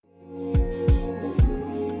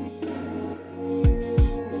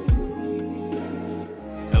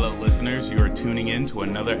tuning in to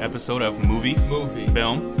another episode of Movie,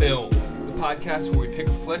 Film, the podcast where we pick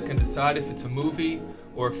a flick and decide if it's a movie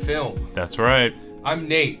or a film. That's right. I'm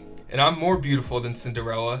Nate, and I'm more beautiful than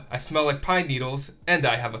Cinderella. I smell like pine needles, and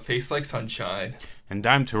I have a face like sunshine. And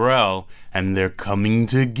I'm Terrell, and they're coming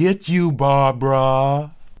to get you,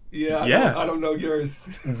 Barbara. Yeah. I don't know yours.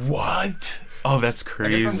 What? Oh, that's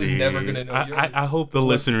crazy. I guess I'm just never going to know yours. I hope the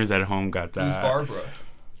listeners at home got that. Who's Barbara?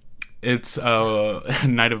 It's a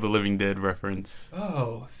Night of the Living Dead reference.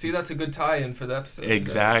 Oh, see, that's a good tie-in for the episode.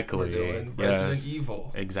 Exactly. We're doing Resident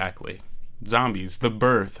Evil. Exactly. Zombies, the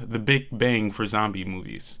birth, the Big Bang for zombie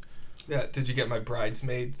movies. Yeah, did you get my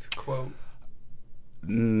Bridesmaids quote? I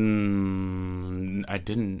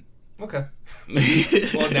didn't. Okay.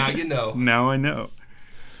 Well, now you know. Now I know.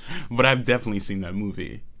 But I've definitely seen that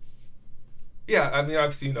movie. Yeah, I mean,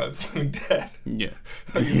 I've seen Night of the Living Dead. Yeah.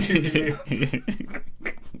 Are you accusing me?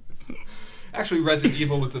 Actually, Resident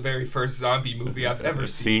Evil was the very first zombie movie I've ever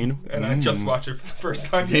seen. And I just watched it for the first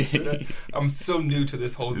time yesterday. I'm so new to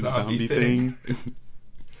this whole zombie thing.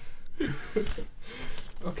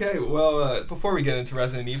 Okay, well, before we get into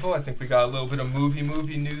Resident Evil, I think we got a little bit of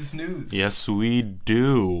movie news. Yes, we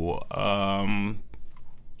do.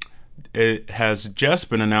 It has just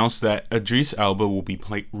been announced that Idris Elba will be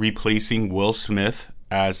replacing Will Smith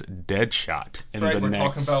as Deadshot. That's right, we're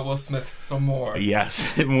talking about Will Smith some more.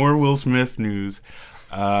 Yes, more Will Smith news,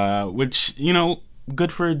 which,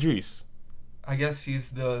 good for Idris. I guess he's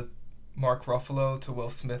the Mark Ruffalo to Will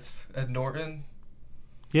Smith's Ed Norton.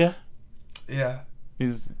 Yeah. Yeah.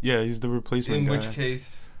 He's the replacement guy. In which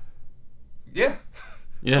case, yeah.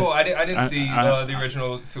 Yeah. Cool. I didn't see the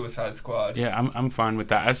original Suicide Squad. Yeah, I'm fine with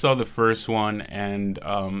that. I saw the first one, and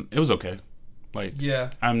it was okay.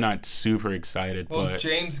 Yeah. I'm not super excited, but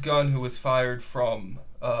James Gunn, who was fired from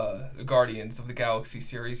the Guardians of the Galaxy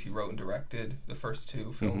series, he wrote and directed the first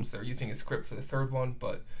two films. Mm-hmm. They're using his script for the third one,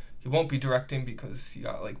 but he won't be directing because he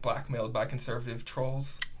got blackmailed by conservative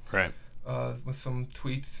trolls. Right. With some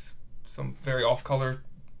tweets, some very off-color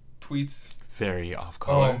tweets. Very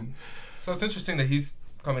off-color. So it's interesting that he's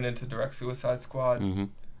coming in to direct Suicide Squad. Mm-hmm.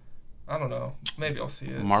 I don't know. Maybe I'll see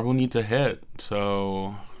it. Marvel needs a hit,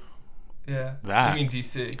 so... Yeah. That. You mean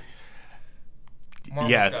DC?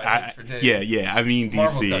 Marvel's yes, got hits for days. Yeah. I mean DC.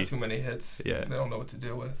 Marvel's got too many hits. Yeah. They don't know what to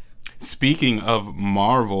do with. Speaking of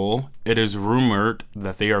Marvel, it is rumored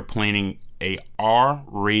that they are planning a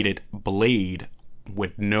R-rated Blade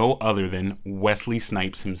with no other than Wesley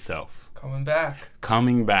Snipes himself. Coming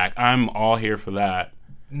back. I'm all here for that.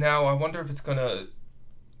 Now, I wonder if it's going to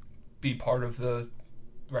be part of the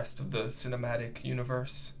rest of the cinematic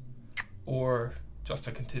universe or just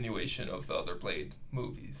a continuation of the other Blade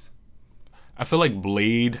movies. I feel like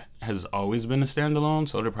Blade has always been a standalone,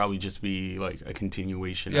 so it'll probably just be like a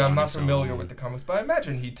continuation. Yeah, I'm not familiar with the comics, but I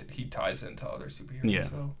imagine he ties into other superheroes. Yeah.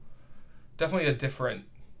 So definitely a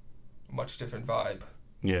much different vibe.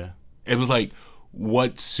 Yeah. It was like,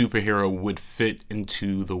 what superhero would fit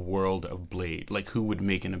into the world of Blade? Like, who would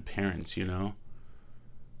make an appearance,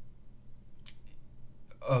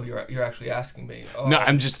 Oh, you're actually asking me. Oh. No,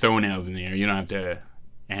 I'm just throwing it out in the air. You don't have to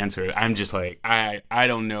answer it. I'm just like, I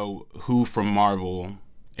don't know who from Marvel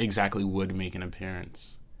exactly would make an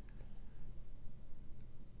appearance.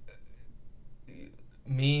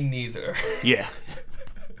 Me neither. Yeah.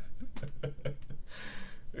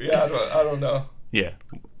 Yeah, I don't know. Yeah.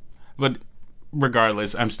 But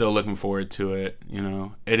regardless, I'm still looking forward to it,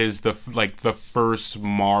 It is the first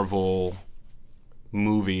Marvel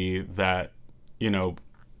movie that,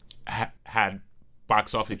 had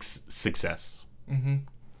box office success. Mm-hmm.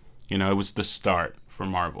 It was the start for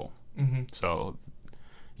Marvel. Mm-hmm. So,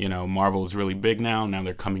 Marvel is really big now. Now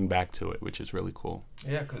they're coming back to it, which is really cool.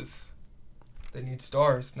 Yeah, because they need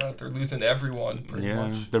stars. Now that they're losing everyone, pretty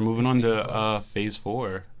much. Yeah, they're moving on to Phase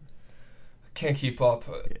 4. Can't keep up.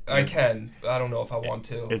 I can. I don't know if I want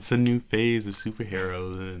to. It's a new phase of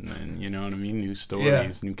superheroes, and you know what I mean? New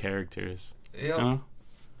stories, new characters. Yeah.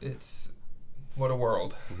 It's... What a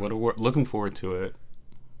world. Looking forward to it.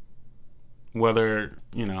 Whether,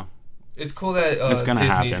 It's cool that it's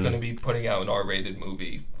Disney's going to be putting out an R-rated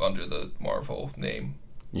movie under the Marvel name.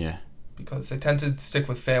 Yeah. Because they tend to stick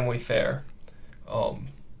with family fare.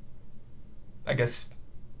 I guess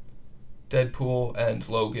Deadpool and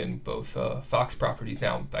Logan, both Fox properties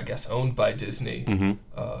now, I guess, owned by Disney,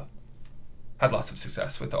 had lots of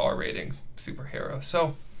success with the R-rating superhero.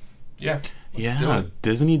 So, yeah. Yeah,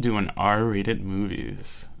 Disney doing R-rated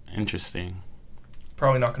movies. Interesting.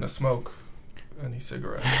 Probably not going to smoke any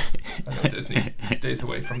cigarettes. I know Disney stays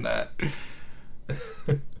away from that.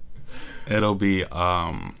 It'll be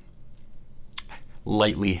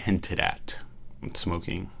lightly hinted at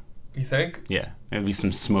smoking. You think? Yeah, there'd be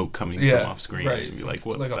some smoke coming from Yeah, off screen. right. You'd be Some- like,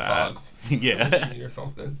 what's like a that? fog Yeah. machine or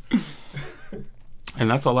something. And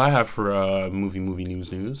that's all I have for movie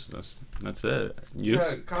news. That's it. You?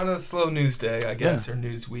 Yeah, kind of slow news day, I guess, or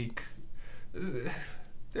news week.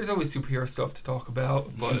 There's always superhero stuff to talk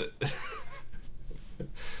about, but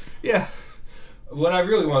yeah. What I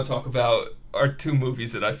really want to talk about are two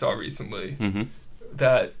movies that I saw recently Mm-hmm.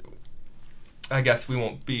 that I guess we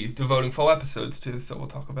won't be devoting full episodes to, so we'll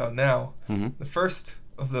talk about now. Mm-hmm. The first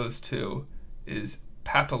of those two is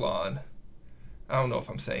Papillon. I don't know if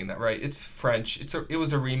I'm saying that right. It's French. It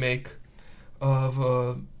was a remake of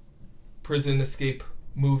a prison escape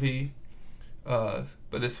movie, but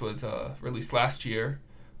this was released last year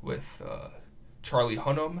with Charlie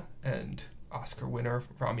Hunnam and Oscar winner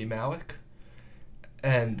Rami Malek.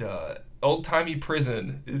 And old-timey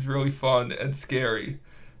prison is really fun and scary,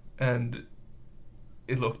 and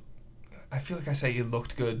it looked. I feel like I say it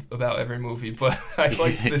looked good about every movie, but I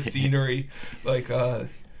like the scenery, like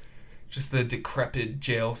just the decrepit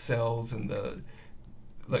jail cells and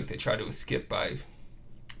they try to escape by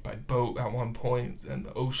boat at one point, and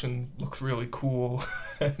the ocean looks really cool,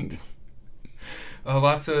 and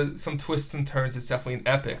lots of some twists and turns. It's definitely an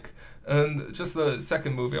epic. And just the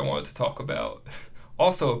second movie I wanted to talk about,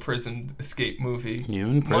 also a prison escape movie. You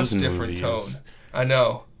and prison much different movies. tone. I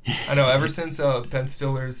know. Ever since Ben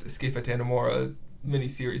Stiller's Escape at Dannemora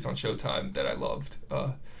miniseries on Showtime that I loved,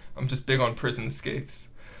 I'm just big on prison escapes.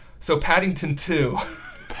 So Paddington 2.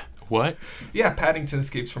 What? Yeah, Paddington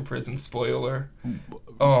escapes from prison. Spoiler.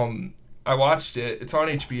 I watched it. It's on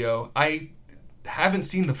HBO. I haven't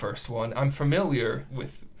seen the first one. I'm familiar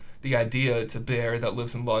with the idea. It's a bear that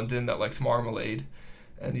lives in London that likes marmalade,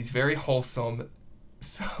 and he's very wholesome.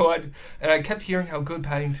 So I kept hearing how good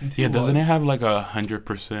Paddington 2 was. Yeah, doesn't it have like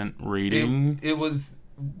 100% rating? It was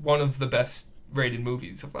one of the best rated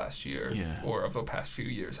movies of last year, Yeah. or of the past few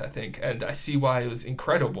years, I think. And I see why it was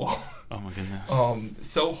incredible. Oh my goodness.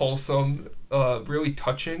 So wholesome, really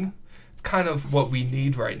touching. It's kind of what we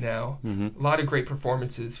need right now. Mm-hmm. A lot of great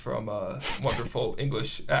performances from wonderful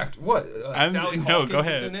English act. What? Sally no, Hawkins go is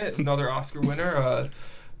ahead. in it. Another Oscar winner.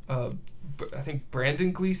 I think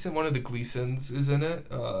Brandon Gleeson, one of the Gleesons, is in it.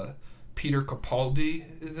 Peter Capaldi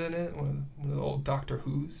is in it, one of the old Doctor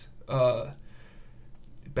Who's.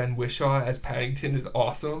 Ben Whishaw as Paddington is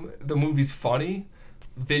awesome. The movie's funny,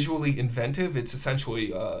 visually inventive. It's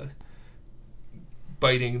essentially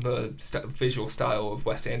biting the visual style of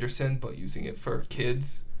Wes Anderson, but using it for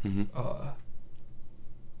kids Mm-hmm.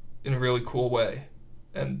 in a really cool way.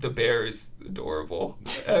 And the bear is adorable.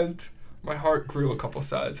 And my heart grew a couple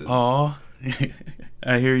sizes. Aw.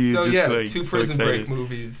 I hear you. So just yeah, like, two so Prison excited. Break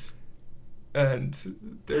movies,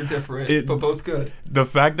 and they're different, but both good. The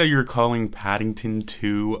fact that you're calling Paddington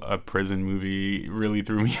 2 a prison movie really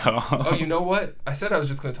threw me off. Oh, you know what? I said I was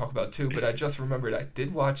just going to talk about two, but I just remembered I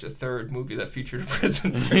did watch a third movie that featured a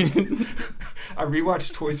prison break. I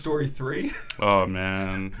rewatched Toy Story 3. Oh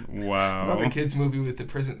man, wow. Another kids movie with the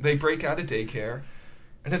prison. They break out of daycare,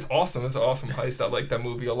 and it's awesome. It's an awesome heist. I like that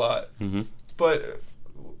movie a lot. Mm-hmm. But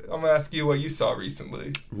I'm gonna ask you what you saw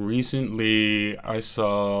recently. Recently, I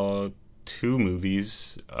saw two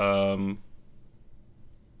movies, but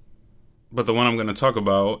the one I'm going to talk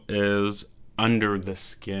about is Under the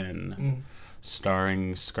Skin,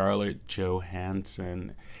 starring Scarlett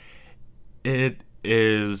Johansson. It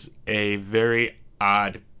is a very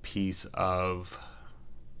odd piece of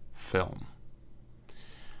film.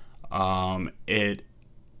 It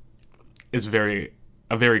is a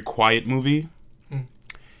very quiet movie.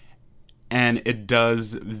 And it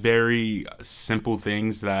does very simple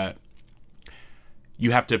things that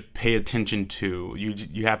you have to pay attention to.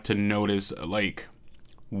 You have to notice, like,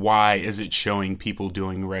 why is it showing people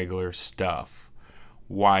doing regular stuff?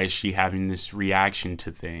 Why is she having this reaction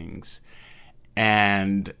to things?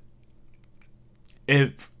 And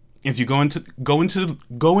if you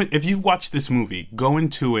if you watch this movie, go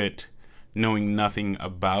into it knowing nothing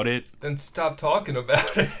about it. Then stop talking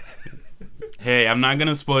about it. Hey, I'm not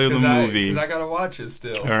gonna spoil the movie. Because I gotta watch it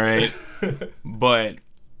still. All right. But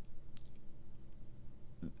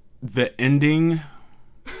the ending.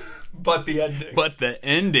 But the ending. But the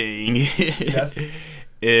ending Yes.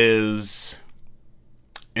 is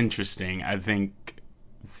interesting. I think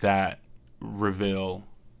that reveal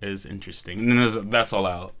is interesting. And that's all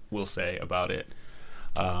I will say about it.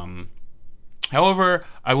 However,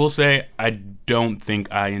 I will say I don't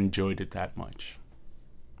think I enjoyed it that much.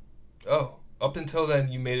 Oh, up until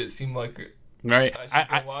then, you made it seem like Right? I should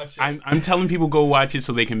go watch it. I'm telling people go watch it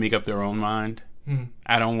so they can make up their own mind. Hmm.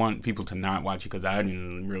 I don't want people to not watch it because I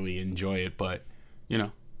didn't really enjoy it, but, you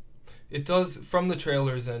know. It does, from the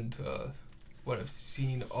trailers and what I've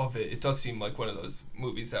seen of it, it does seem like one of those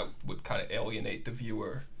movies that would kind of alienate the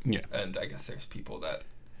viewer. Yeah. And I guess there's people that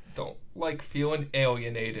don't like feeling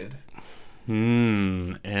alienated.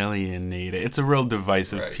 Alienated. It's a real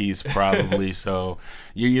divisive piece, probably. So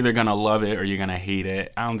you're either going to love it or you're going to hate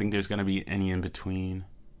it. I don't think there's going to be any in between.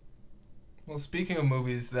 Well, speaking of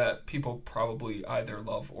movies that people probably either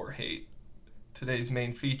love or hate, today's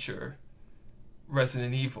main feature,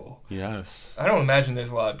 Resident Evil. Yes. I don't imagine there's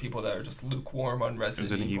a lot of people that are just lukewarm on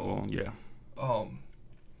Resident Evil. Yeah.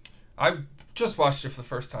 I just watched it for the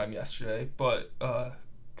first time yesterday, but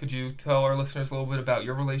could you tell our listeners a little bit about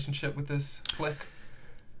your relationship with this flick?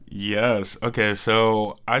 Yes. Okay,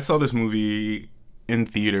 so I saw this movie in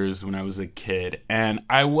theaters when I was a kid, and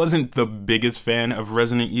I wasn't the biggest fan of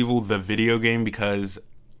Resident Evil, the video game, because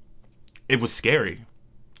it was scary.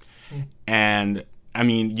 And I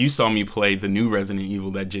mean, you saw me play the new Resident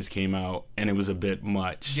Evil that just came out, and it was a bit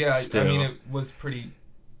much. Yeah, I mean, it was pretty.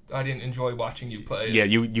 I didn't enjoy watching you play. Yeah,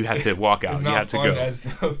 you had to walk out. It was you not had to fun go. as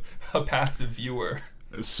a passive viewer.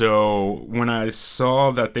 So when I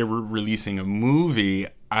saw that they were releasing a movie,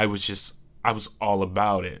 I was all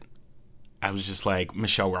about it. I was just like,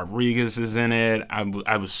 Michelle Rodriguez is in it. I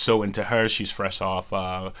was so into her. She's fresh off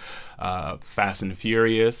Fast and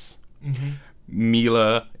Furious. Mm-hmm.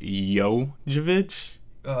 Mila Jovovich.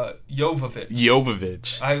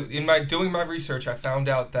 In doing my research, I found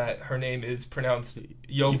out that her name is pronounced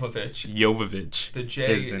Jovovich. Jovovich. The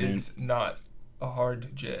J is not a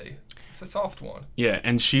hard J. It's a soft one. Yeah,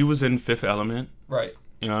 and she was in Fifth Element. Right.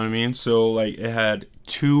 You know what I mean? So like, it had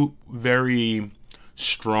two very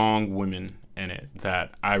strong women in it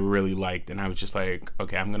that I really liked, and I was just like,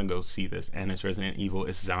 okay, I'm gonna go see this. And it's Resident Evil.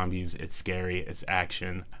 It's zombies. It's scary. It's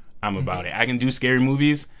action. I'm about it. I can do scary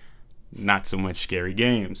movies, not so much scary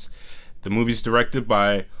games. The movie's directed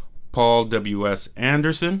by Paul W.S.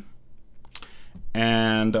 Anderson.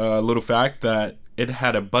 And a little fact that it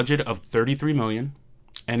had a budget of $33 million,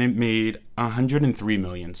 and it made $103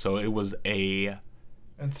 million. So it was And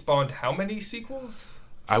spawned how many sequels?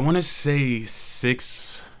 I want to say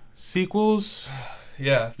 6 sequels.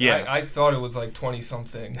 Yeah. I thought it was like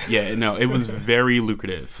 20-something. Yeah, no, it was very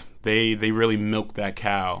lucrative. They really milked that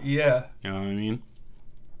cow. Yeah. You know what I mean?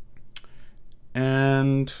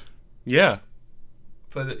 And yeah.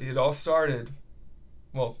 But it all started,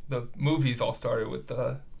 well, the movies all started with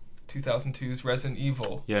 2002's Resident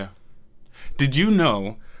Evil. Yeah. Did you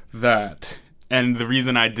know that, and the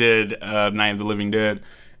reason I did Night of the Living Dead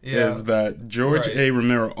is that George A.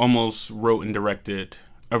 Romero almost wrote and directed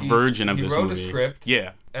a version of this movie. He wrote a script.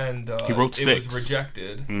 Yeah. And he wrote 6. It was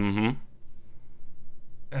rejected. Mm-hmm.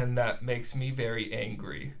 And that makes me very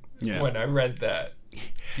angry when I read that.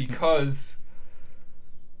 Because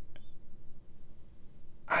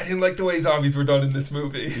I didn't like the way zombies were done in this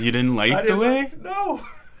movie. You didn't like the way? No.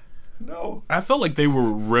 I felt like they were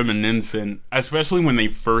reminiscent, especially when they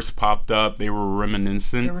first popped up. They were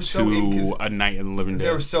reminiscent to A Night of the Living Dead.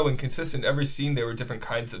 They were so inconsistent. Every scene, there were different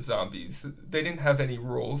kinds of zombies. They didn't have any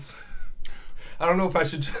rules. I don't know if I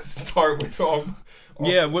should just start with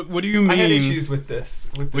yeah, what do you mean? I had issues with this.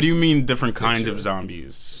 What do you mean different kinds of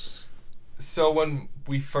zombies? So when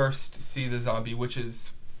we first see the zombie, which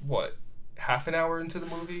is, what, half an hour into the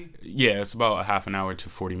movie? Yeah, it's about a half an hour to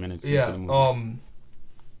 40 minutes into the movie.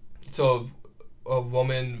 So a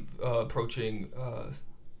woman approaching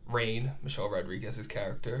Rain, Michelle Rodriguez's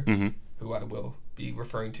character, who I will be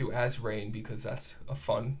referring to as Rain because that's a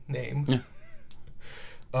fun name.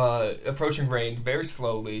 Yeah. Approaching Rain very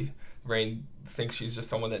slowly. Rain thinks she's just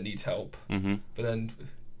someone that needs help. Mm-hmm. But then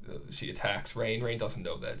she attacks Rain. Rain doesn't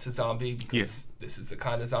know that it's a zombie because this is the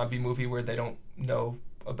kind of zombie movie where they don't know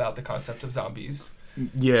about the concept of zombies.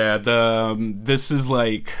 Yeah, this is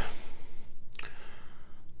like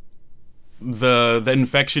the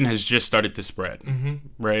infection has just started to spread,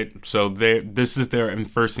 right? So this is their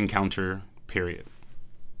first encounter period.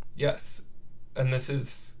 Yes, and this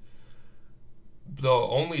is the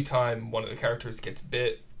only time one of the characters gets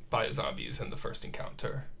bit by a zombie is in the first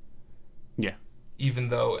encounter. Yeah. Even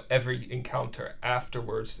though every encounter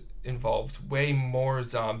afterwards involves way more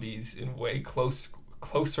zombies in way closer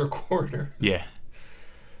quarters. Yeah.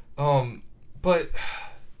 But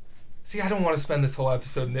see, I don't want to spend this whole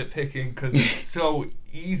episode nitpicking because it's so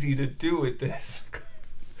easy to do with this.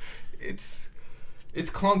 It's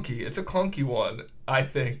clunky. It's a clunky one, I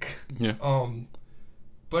think. Yeah.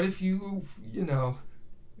 But if you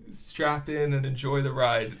strap in and enjoy the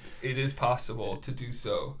ride, it is possible to do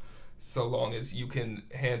so long as you can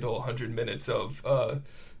handle 100 minutes of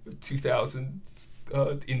 2000s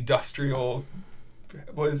industrial,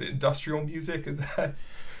 what is it, industrial music? Is that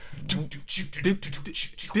Did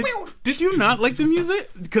you not like the music?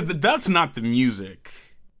 Because that's not the music.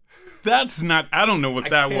 That's not. I don't know what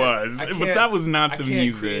that was, but that was not the music. I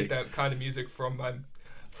can't create that kind of music from my.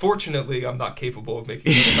 Fortunately, I'm not capable of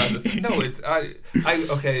making those kinds of. No, it's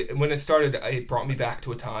okay. When it started, it brought me back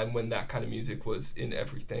to a time when that kind of music was in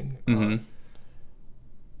everything. Mm-hmm.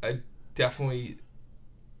 I definitely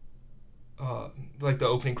like the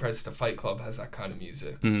opening credits to Fight Club has that kind of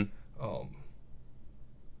music. Mm-hmm.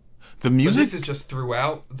 The music. But this is just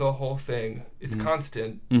throughout the whole thing. It's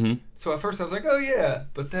constant. Mm-hmm. So at first I was like, oh yeah,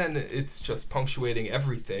 but then it's just punctuating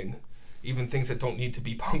everything, even things that don't need to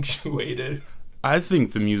be punctuated. I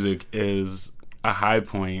think the music is a high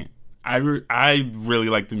point. I really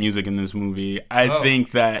like the music in this movie. I think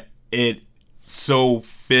that it's so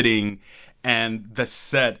fitting, and the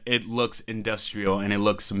set, it looks industrial and it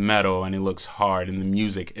looks metal and it looks hard, and the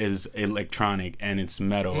music is electronic and it's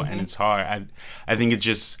metal and it's hard. I think it's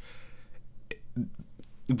just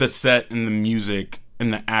the set and the music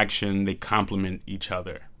and the action, they complement each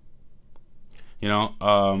other. You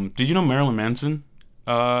know, did you know Marilyn Manson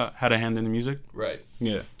had a hand in the music? Right.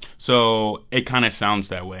 Yeah. So it kind of sounds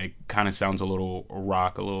that way. It kind of sounds a little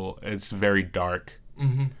rock, it's very dark.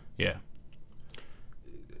 Mm-hmm. Yeah.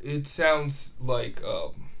 It sounds like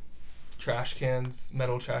metal trash cans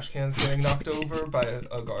getting knocked over by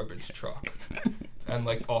a garbage truck. And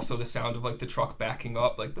like also the sound of like the truck backing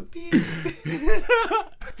up, like the beep.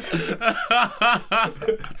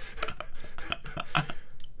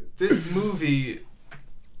 This movie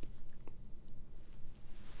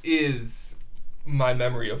is my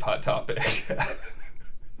memory of Hot Topic.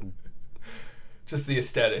 Just the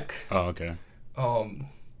aesthetic. Oh, okay.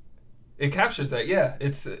 It captures that. Yeah,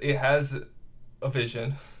 it has a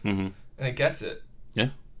vision, and it gets it. Yeah.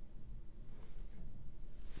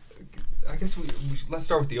 I guess let's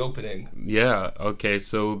start with the opening. Yeah. Okay.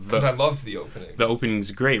 So because I loved the opening. The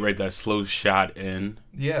opening's great, right? That slow shot in.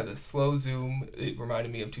 Yeah, the slow zoom. It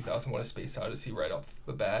reminded me of 2001: A Space Odyssey right off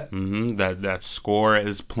the bat. Mm-hmm. That score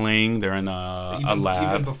is playing. They're in a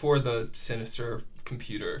lab. Even before the sinister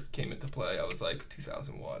computer came into play, I was like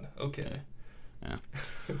 2001. Okay. Yeah.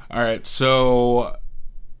 All right. So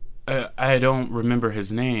I don't remember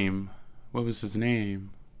his name. What was his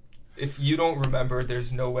name? If you don't remember,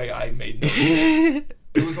 there's no way I made note of it.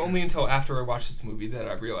 It was only until after I watched this movie that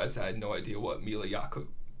I realized I had no idea what Mila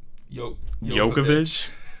Jovovich.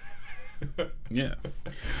 Yeah.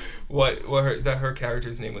 Her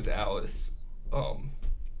character's name was Alice.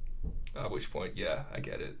 At which point, yeah, I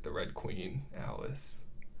get it. The Red Queen, Alice.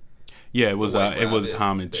 Yeah, it was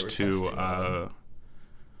homage to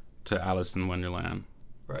Alice in Wonderland.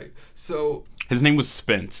 Right. So his name was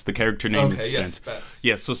Spence. The character name is Spence. Yes, Spence.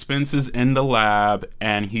 Yeah, so Spence is in the lab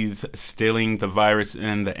and he's stealing the virus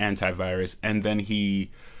and the antivirus, and then he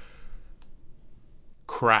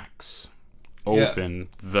cracks open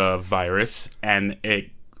the virus and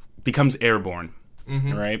it becomes airborne,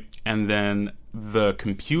 right? And then the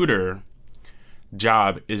computer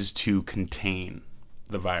job is to contain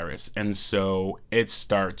the virus, and so it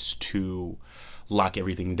starts to lock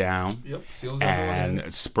everything down. Yep, seals everyone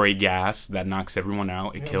in. Spray gas that knocks everyone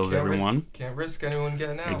out. It kills everyone. Can't risk anyone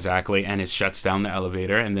getting out. Exactly, and it shuts down the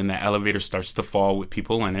elevator, and then the elevator starts to fall with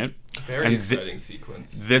people in it. Very exciting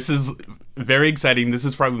sequence. This is very exciting. This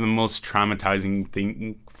is probably the most traumatizing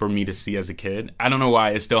thing for me to see as a kid. I don't know why.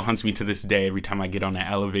 It still haunts me to this day every time I get on an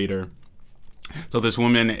elevator. So this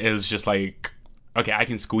woman is just like, okay, I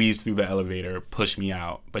can squeeze through the elevator, push me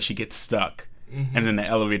out, but she gets stuck. And then the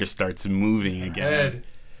elevator starts moving again.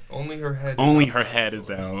 Only her head. Only her head is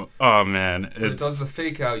out. Oh man! It does the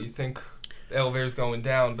fake out. You think the elevator's going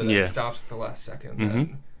down, but then it stops at the last second.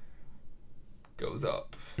 And goes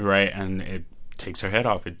up. Right, and it takes her head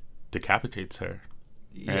off. It decapitates her.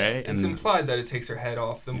 Yeah, right? It's implied that it takes her head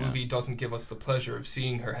off. The movie doesn't give us the pleasure of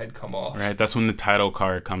seeing her head come off. Right. That's when the title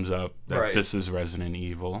card comes up. That this is Resident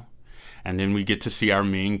Evil, and then we get to see our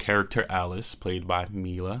main character Alice, played by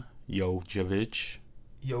Mila Jovovich.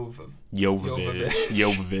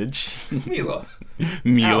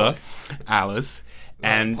 Mila. Alice.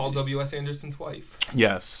 And Paul W.S. Anderson's wife.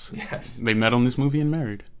 Yes. They met on this movie and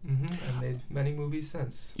married. And made many movies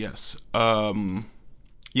since. Yes.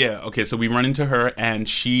 Yeah, okay, so we run into her and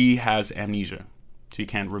she has amnesia. She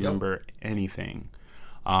can't remember anything.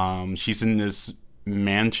 She's in this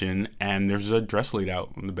mansion and there's a dress laid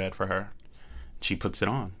out on the bed for her. She puts it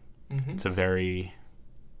on. It's a very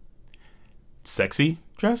sexy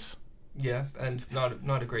dress. Yeah, and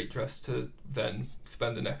not a great dress to then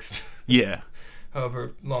spend the next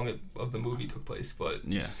however long of the movie took place, but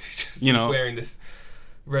she's wearing this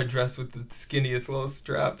red dress with the skinniest little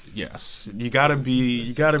straps. Yes, you gotta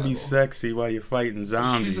be sexy while you're fighting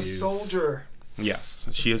zombies. She's a soldier. Yes,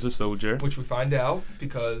 she is a soldier. Which we find out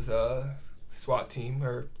because SWAT team,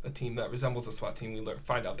 or a team that resembles a SWAT team, we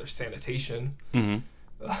find out they're sanitation.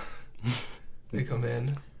 Mm-hmm. They come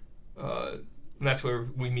in. And that's where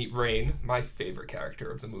we meet Rain, my favorite character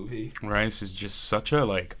of the movie. Rice is just such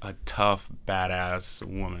a tough, badass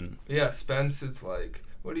woman. Yeah, Spence is like,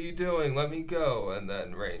 what are you doing? Let me go. And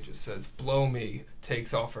then Rain just says, blow me.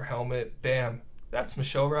 Takes off her helmet. Bam. That's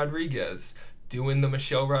Michelle Rodriguez doing the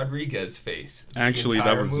Michelle Rodriguez face. Actually,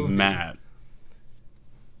 that was movie. Matt.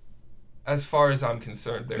 As far as I'm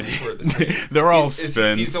concerned, they were the same. They're all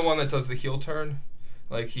Spence. He's the one that does the heel turn.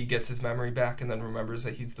 Like, he gets his memory back and then remembers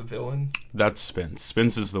that he's the villain. That's Spence.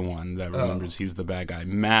 Spence is the one that remembers he's the bad guy.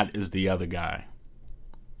 Matt is the other guy.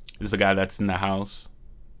 Is the guy that's in the house.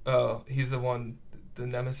 Oh, he's the one, the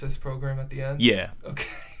Nemesis program at the end? Yeah. Okay.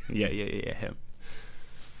 Yeah, him.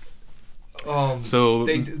 So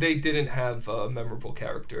they didn't have memorable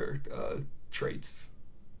character traits,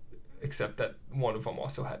 except that one of them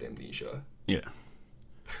also had amnesia. Yeah.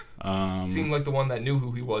 Seemed like the one that knew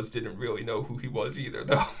who he was didn't really know who he was either,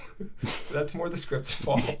 though. That's more the script's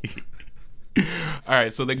fault.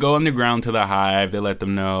 Alright, so they go underground to the hive. They let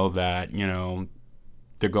them know that,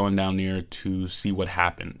 they're going down there to see what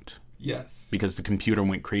happened. Yes. Because the computer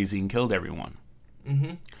went crazy and killed everyone.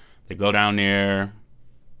 Mm-hmm. They go down there.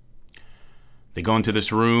 They go into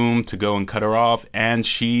this room to go and cut her off, and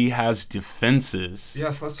she has defenses.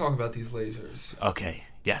 Yes, let's talk about these lasers. Okay,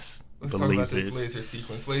 yes. Let's talk about this laser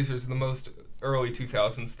sequence. Lasers are the most early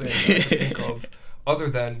 2000s thing I can think of, other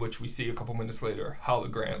than, which we see a couple minutes later,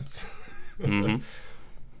 holograms. Mm-hmm.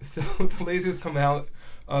 So the lasers come out.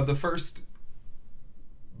 The first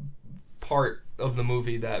part of the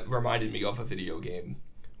movie that reminded me of a video game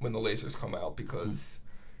when the lasers come out, because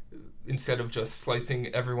instead of just slicing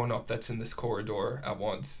everyone up that's in this corridor at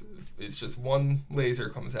once, it's just one laser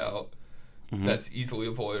comes out. Mm-hmm. That's easily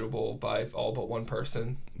avoidable by all but one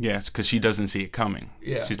person. Yes, because she doesn't see it coming.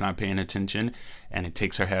 Yeah. She's not paying attention, and it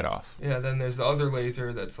takes her head off. Yeah, then there's the other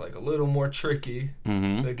laser that's like a little more tricky,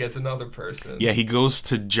 so it gets another person. Yeah, he goes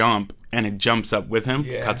to jump, and it jumps up with him,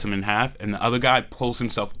 cuts him in half, and the other guy pulls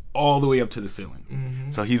himself all the way up to the ceiling. Mm-hmm.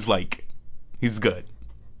 So he's good.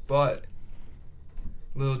 But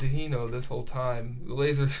little did he know this whole time, the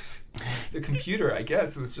lasers, the computer, I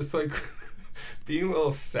guess, was just like being a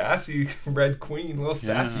little sassy Red Queen,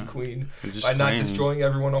 queen, by not destroying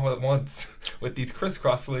everyone all at once with these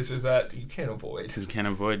crisscross lasers that you can't avoid.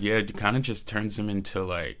 Yeah. It kind of just turns him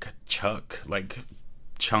into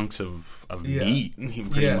chunks of meat,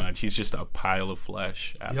 pretty much. He's just a pile of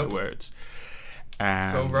flesh afterwards.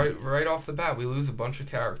 Yep. So right off the bat, we lose a bunch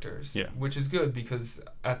of characters, which is good, because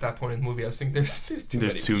at that point in the movie, I was thinking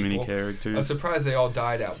there's too many characters. I was surprised they all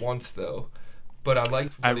died at once, though. But I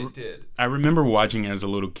liked what it did. I remember watching as a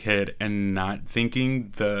little kid and not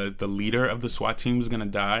thinking the leader of the SWAT team was going to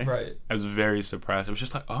die. Right. I was very surprised. I was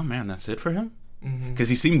just like, oh man, that's it for him? Because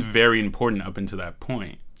he seemed very important up until that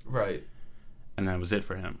point. Right. And that was it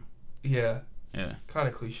for him. Yeah. Yeah. Kind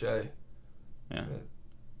of cliche. Yeah.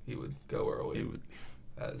 He would go early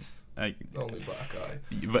as the only black guy.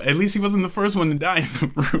 But at least he wasn't the first one to die in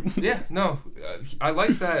the room. Yeah, no. I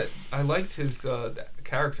liked that. I liked his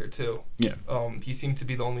character, too. Yeah. He seemed to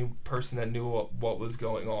be the only person that knew what was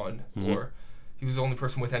going on, or he was the only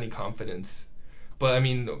person with any confidence. But, I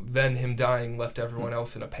mean, then him dying left everyone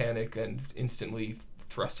else in a panic and instantly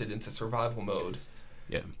thrusted into survival mode.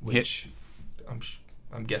 Yeah. Which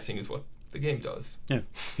I'm guessing is what the game does. Yeah.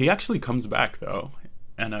 He actually comes back, though,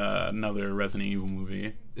 in another Resident Evil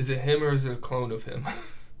movie. Is it him or is it a clone of him?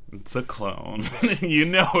 It's a clone. You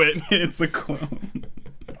know it. It's a clone.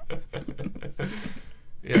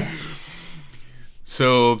 Yeah.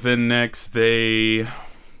 So then next they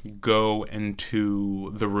go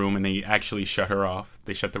into the room and they actually shut her off.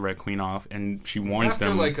 They shut the Red Queen off, and she warns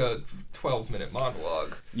them. After like a 12-minute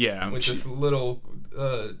monologue. Yeah. With this little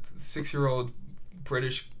 6-year-old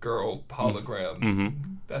British girl hologram. Mm-hmm.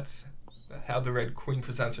 That's how the Red Queen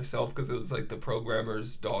presents herself, because it was like the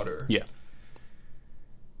programmer's daughter. Yeah.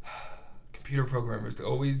 Computer programmers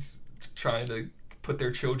always trying to put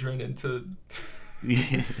their children into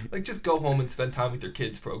like, just go home and spend time with your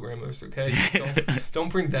kids, programmers, okay? Don't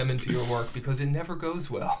bring them into your work, because it never goes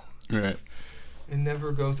well. Right. It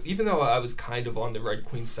never goes. Even though I was kind of on the Red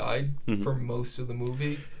Queen side for most of the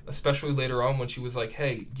movie, especially later on when she was like,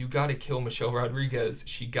 hey, you gotta kill Michelle Rodriguez.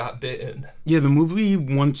 She got bitten. Yeah, the movie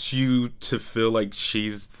wants you to feel like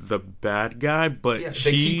she's the bad guy, but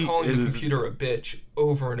they keep calling the computer a bitch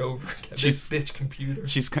over and over again. This bitch computer.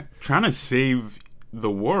 She's trying to save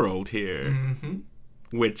the world here, Mm-hmm.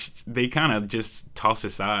 which they kind of just toss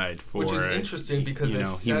aside for. Which is interesting because they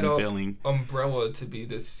set human up feeling. Umbrella to be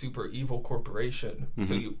this super evil corporation.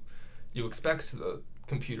 So Mm-hmm. you expect the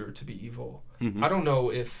computer to be evil. Mm-hmm. I don't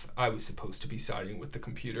know if I was supposed to be siding with the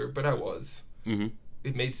computer, but I was. Mm-hmm.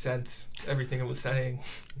 It made sense. Everything it was saying.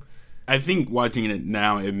 I think watching it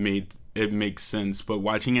now, it makes sense. But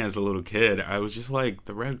watching it as a little kid, I was just like,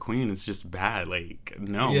 the Red Queen is just bad. Like,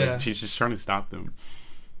 no, Yeah. like, she's just trying to stop them.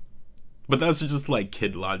 But that's just like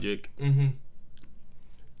kid logic. Mm-hmm.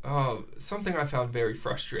 Something I found very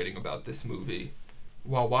frustrating about this movie,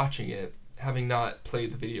 while watching it, having not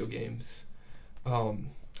played the video games,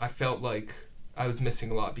 I felt like I was missing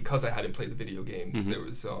a lot because I hadn't played the video games. Mm-hmm. There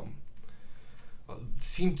was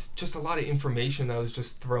seemed just a lot of information that was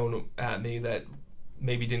just thrown at me that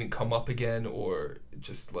maybe didn't come up again, or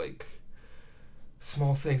just like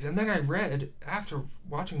small things. And then I read after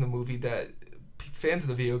watching the movie that fans of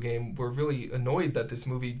the video game were really annoyed that this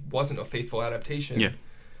movie wasn't a faithful adaptation. Yeah.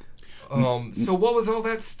 So what was all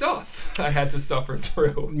that stuff I had to suffer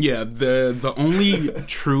through? Yeah, the only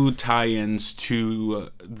true tie-ins to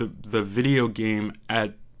the video game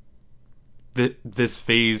at this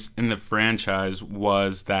phase in the franchise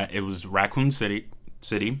was that it was Raccoon City,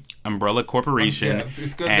 Umbrella Corporation. Yeah,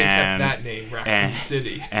 it's good they kept that name, Raccoon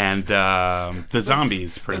City. And the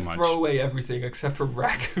zombies, pretty much. Let's throw away everything except for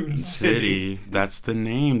Raccoon City. That's the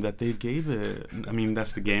name that they gave it. I mean,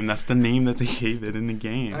 that's the game. That's the name that they gave it in the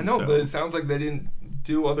game. I know, but it sounds like they didn't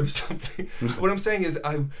do other something. What I'm saying is,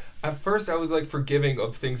 at first I was like forgiving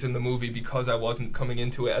of things in the movie because I wasn't coming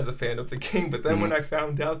into it as a fan of the game. But then when I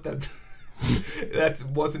found out that that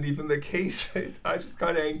wasn't even the case, I just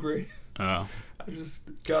got angry. Oh. I just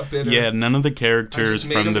got bitter. Yeah, none of the characters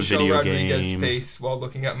from the video Rodriguez game. face while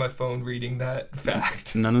looking at my phone reading that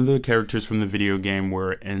fact. None of the characters from the video game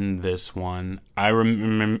were in this one. I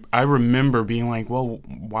remember being like, well,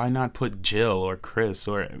 why not put Jill or Chris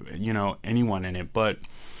or anyone in it? But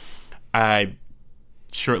I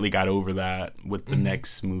shortly got over that with the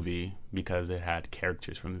next movie because it had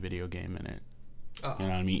characters from the video game in it. You know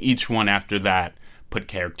what I mean? Each one after that put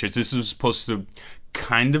characters. This was supposed to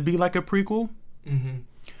kind of be like a prequel. Mm-hmm.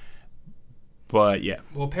 But yeah.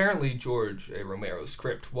 Well, apparently George A. Romero's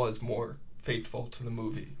script was more faithful to the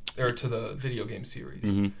movie or to the video game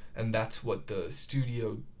series, and that's what the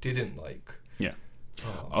studio didn't like. Yeah.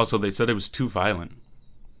 Also, they said it was too violent.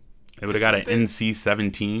 It would have got an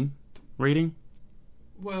NC-17 rating.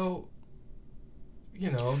 Well,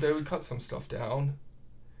 they would cut some stuff down.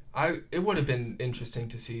 It would have been interesting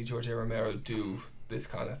to see George A. Romero do this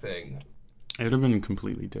kind of thing. It would have been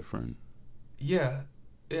completely different. Yeah.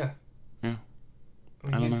 Yeah.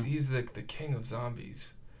 I mean, he's the king of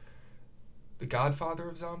zombies. The godfather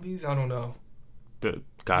of zombies? I don't know. The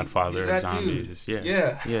godfather of zombies. Dude.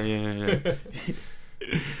 Yeah.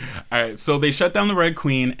 All right, so they shut down the Red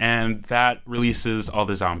Queen, and that releases all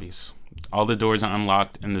the zombies. All the doors are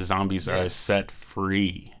unlocked, and the zombies are set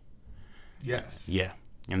free. Yes. Yeah,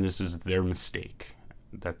 and this is their mistake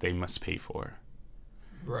that they must pay for.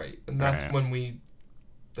 Right, and that's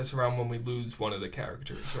that's around when we lose one of the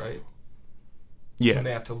characters, right? Yeah. When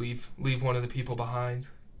they have to leave one of the people behind.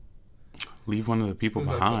 Leave one of the people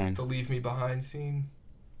behind? Like the leave me behind scene?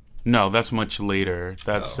 No, that's much later.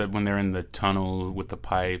 That's when they're in the tunnel with the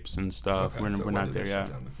pipes and stuff. Okay, we're not there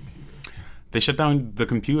yet. They shut down the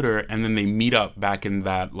computer, and then they meet up back in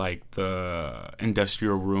that, like, the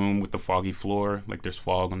industrial room with the foggy floor. Like, there's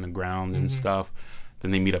fog on the ground and stuff.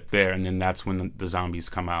 Then they meet up there, and then that's when the zombies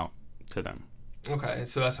come out to them. Okay,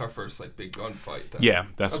 so that's our first, like, big gunfight then. Yeah,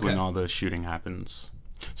 that's when all the shooting happens.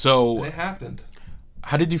 So... And it happened.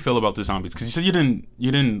 How did you feel about the zombies? Because you said you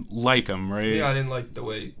didn't like them, right? Yeah, I didn't like the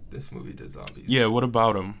way this movie did zombies. Yeah, what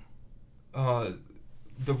about them?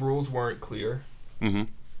 The rules weren't clear. Mm-hmm.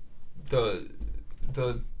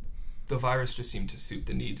 The virus just seemed to suit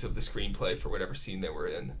the needs of the screenplay for whatever scene they were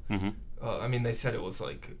in. Mm-hmm. I mean, they said it was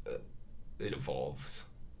like it evolves.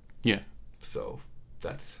 Yeah. So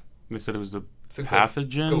that's. They said it was a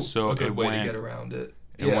pathogen, so a good it way went. To get around it.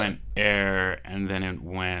 It went air, and then it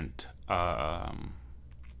went.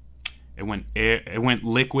 It went air. It went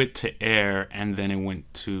liquid to air, and then it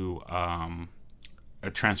went to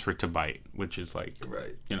a transfer to bite, which is like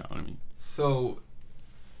right. You know what I mean. So,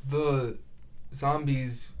 the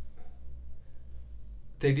zombies.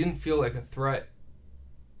 They didn't feel like a threat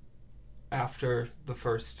after the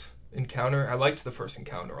first encounter. I liked the first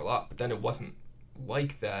encounter a lot, but then it wasn't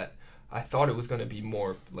like that. I thought it was going to be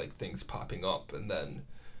more like things popping up and then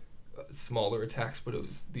smaller attacks, but it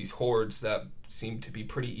was these hordes that seemed to be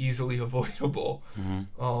pretty easily avoidable.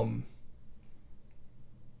 Mm-hmm.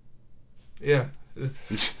 Yeah,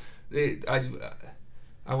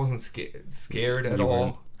 I wasn't scared at You all.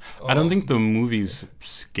 weren't? I don't think the movie's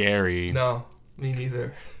scary. No, me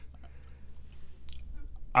neither.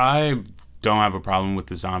 I don't have a problem with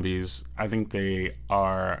the zombies. I think they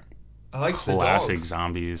are I like classic the dogs.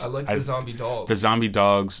 zombies. I like the zombie dogs. The zombie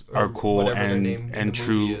dogs Or are cool whatever their and name in the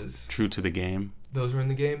movie is. true to the game. Those were in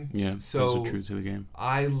the game? Yeah, So those are true to the game.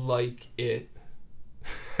 I like it.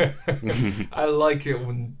 I like it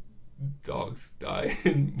when dogs die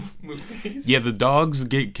in movies. Yeah, the dogs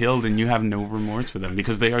get killed and you have no remorse for them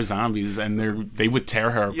because they are zombies and they would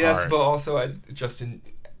tear her apart. Yes, but also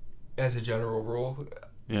as a general rule,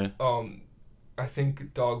 yeah. I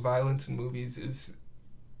think dog violence in movies is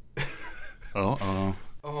this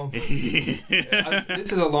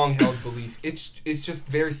is a long held belief. It's just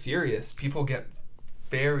very serious. People get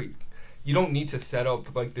very. You don't need to set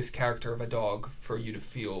up like this character of a dog for you to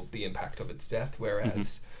feel the impact of its death,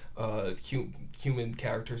 whereas human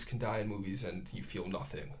characters can die in movies and you feel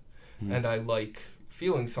nothing. Mm-hmm. And I like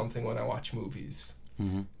feeling something when I watch movies.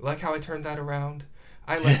 Mm-hmm. Like how I turned that around.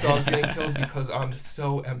 I like dogs getting killed because I'm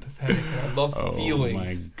so empathetic and I love feelings. Oh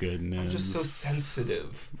my goodness. I'm just so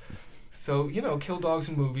sensitive. So, kill dogs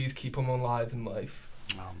in movies, keep them alive in life.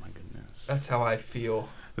 Oh my goodness. That's how I feel.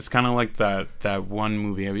 It's kind of like that one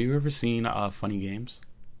movie. Have you ever seen Funny Games?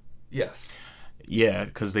 Yes. Yeah,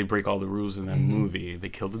 because they break all the rules in that movie. They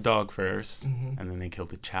kill the dog first, and then they kill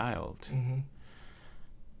the child. Mm-hmm.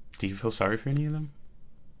 Do you feel sorry for any of them?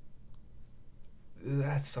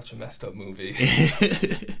 That's such a messed up movie.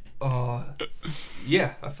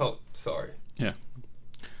 Yeah, I felt sorry. Yeah.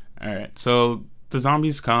 All right. So the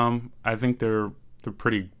zombies come. I think they're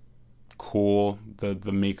pretty cool.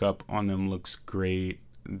 The makeup on them looks great.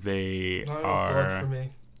 They not are enough blood for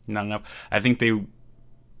me. Not enough. I think they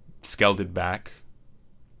scaled it back.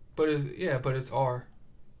 But it's R.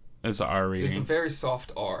 It's an R rating. It's a very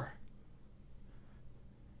soft R.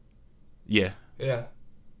 Yeah. Yeah.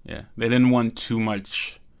 Yeah. They didn't want too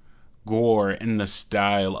much gore in the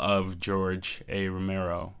style of George A.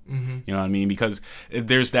 Romero. Mm-hmm. You know what I mean? Because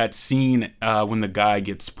there's that scene when the guy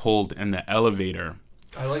gets pulled in the elevator.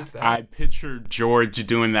 I liked that. I pictured George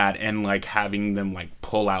doing that and like having them like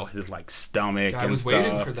pull out his like stomach. I was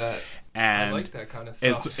waiting for that. And I like that kind of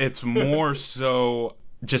stuff. It's more so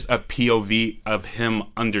just a POV of him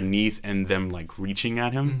underneath and them like reaching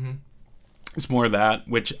at him. Mm-hmm. It's more of that,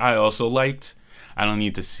 which I also liked. I don't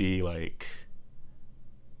need to see like.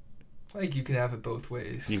 I think you can have it both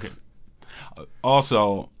ways. You could.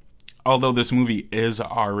 Also, although this movie is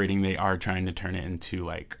R rating, they are trying to turn it into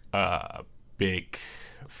like a big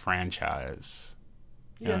franchise.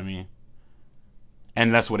 You know what I mean?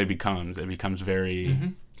 And that's what it becomes. It becomes a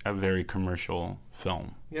very commercial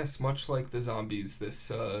film. Yes, much like the zombies,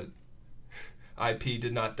 this IP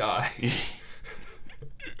did not die.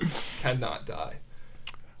 Cannot die.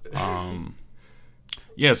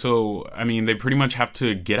 Yeah, so, I mean, they pretty much have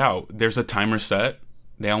to get out. There's a timer set.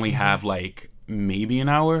 They only have, like, maybe an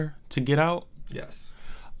hour to get out. Yes.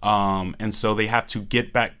 And so they have to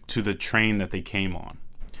get back to the train that they came on.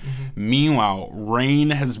 Mm-hmm. Meanwhile, Rain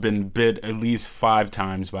has been bit at least 5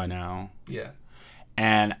 times by now. Yeah.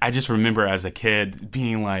 And I just remember as a kid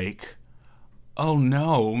being like, oh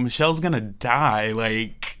no, Michelle's gonna die.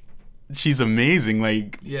 Like, she's amazing.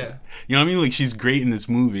 Like, yeah. You know what I mean? Like, she's great in this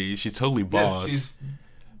movie. She's totally boss.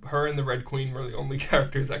 Yeah, her and the Red Queen were the only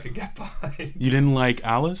characters I could get behind. You didn't like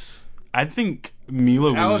Alice? I think Mila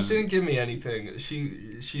was... Alice didn't give me anything.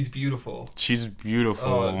 She's beautiful. She's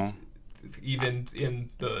beautiful. Even in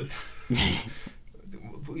the...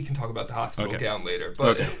 we can talk about the hospital gown later,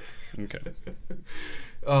 but... Okay.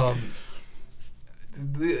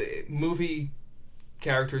 The movie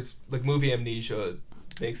characters, like movie amnesia,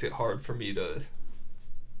 makes it hard for me to...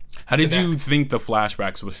 How did you think the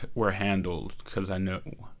flashbacks were handled? Because I know...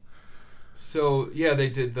 So, yeah, they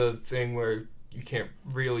did the thing where you can't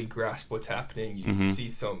really grasp what's happening. You see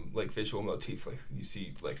some, like, visual motif. Like, you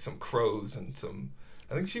see, like, some crows and some...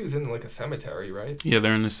 I think she was in, like, a cemetery, right? Yeah,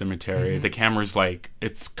 they're in the cemetery. Mm-hmm. The camera's, like,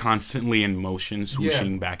 it's constantly in motion,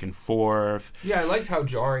 swooshing back and forth. Yeah, I liked how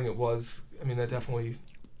jarring it was. I mean, that definitely...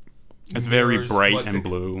 It's very bright and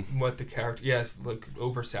blue. What the character... Yeah, it's, like,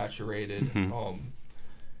 oversaturated. Mm-hmm.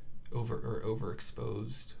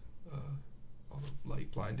 Overexposed. All the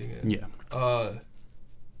light blinding it. Yeah.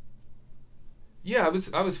 Yeah,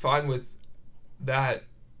 I was fine with that.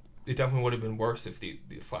 It definitely would have been worse if the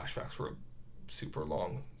flashbacks were super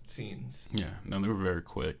long scenes. Yeah, no, they were very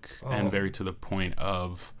quick and very to the point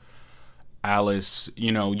of Alice,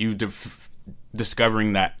 you know,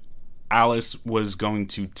 discovering that Alice was going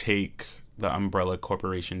to take the Umbrella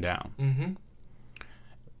Corporation down. Mm-hmm.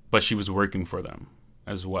 but she was working for them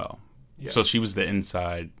as well. Yes. So she was the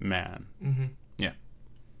inside man. Mm-hmm. Yeah.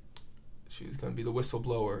 She was going to be the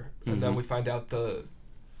whistleblower, and then we find out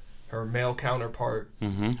her male counterpart.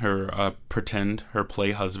 Mm-hmm. Her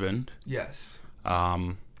play husband. Yes.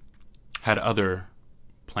 Had other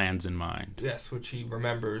plans in mind. Yes, which he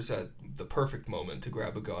remembers at the perfect moment to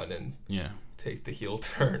grab a gun and take the heel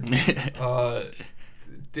turn.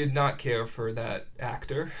 Did not care for that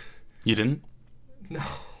actor. You didn't? No.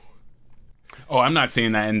 Oh, I'm not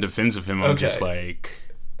saying that in defense of him. I'm just like,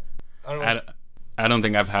 I don't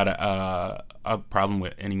think I've had a problem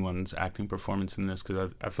with anyone's acting performance in this,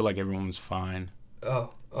 because I feel like everyone was fine. I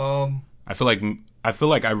feel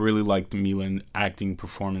like I really liked Mila's acting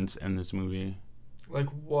performance in this movie. Like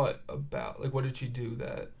what about? Like what did she do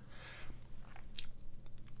that?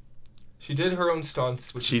 She did her own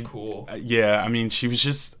stunts, which is cool. Yeah, I mean, she was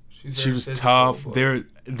physical, tough. But...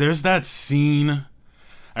 There's that scene.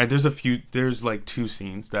 There's like two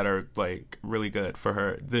scenes that are like really good for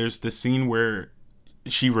her. There's the scene where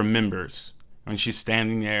she remembers when she's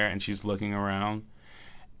standing there and she's looking around.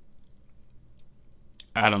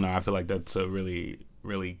 I don't know. I feel like that's a really,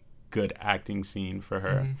 really good acting scene for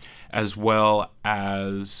her, as well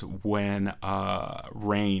as when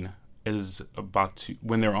Rain is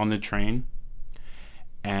when they're on the train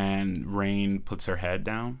and Rain puts her head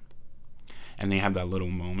down and they have that little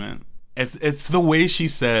moment. It's the way she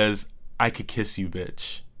says, "I could kiss you,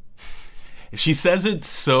 bitch." She says it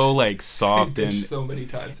so like soft and so many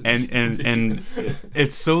times, and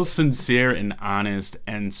it's so sincere and honest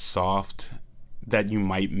and soft that you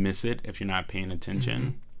might miss it if you're not paying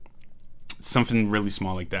attention. Something really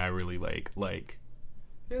small like that I really like.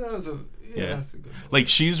 Yeah, that's a good one. Like,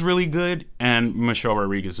 she's really good, and Michelle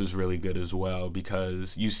Rodriguez is really good as well,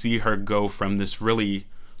 because you see her go from this really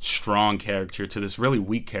strong character to this really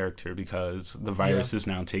weak character because the virus is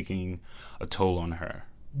now taking a toll on her.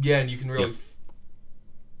 Yeah, and you can really...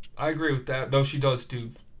 I agree with that, though she does do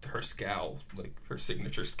her scowl, like her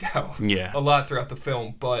signature scowl, a lot throughout the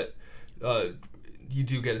film, but you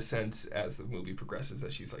do get a sense as the movie progresses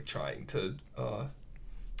that she's like trying to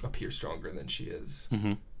appear stronger than she is.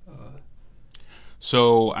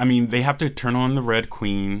 So, I mean, they have to turn on the Red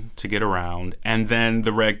Queen to get around, and then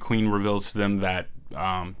the Red Queen reveals to them that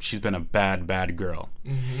she's been a bad girl,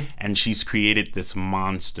 and she's created this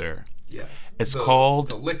monster. Yes. It's called...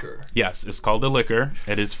 The Licker. Yes, it's called the Licker.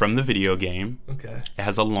 It is from the video game. Okay. It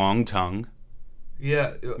has a long tongue.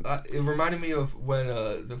 Yeah, it reminded me of when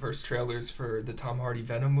the first trailers for the Tom Hardy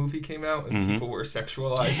Venom movie came out, and people were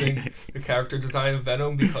sexualizing the character design of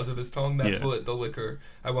Venom because of his tongue. That's what the Licker...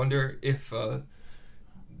 I wonder if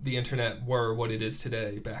the internet were what it is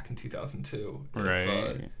today back in 2002.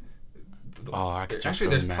 Right. I could just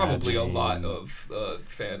there's imagine. Probably a lot of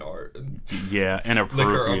fan art. Yeah,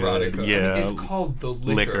 inappropriate. Licker erotica. Yeah, I mean, it's called the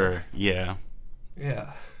Licker. Licker. Yeah.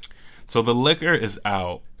 Yeah. So the Licker is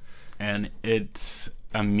out, and it's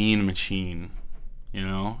a mean machine. You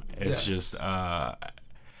know, it's just. If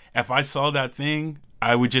I saw that thing,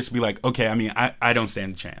 I would just be like, okay. I mean, I don't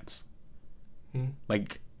stand a chance.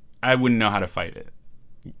 Like, I wouldn't know how to fight it.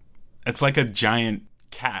 It's like a giant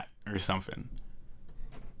cat or something.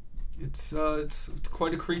 It's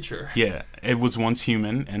quite a creature. Yeah, it was once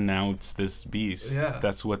human, and now it's this beast. Yeah.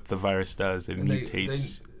 That's what the virus does. It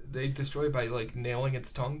mutates. They destroy it by like nailing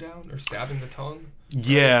its tongue down or stabbing the tongue.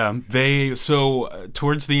 Yeah,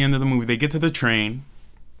 towards the end of the movie, they get to the train,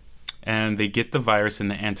 and they get the virus and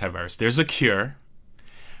the antivirus. There's a cure,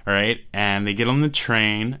 all right, and they get on the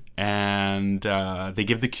train, and they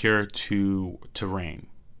give the cure to Rain,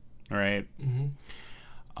 all right.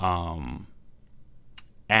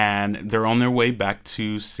 And they're on their way back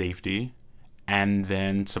to safety, and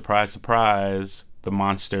then, surprise, surprise, the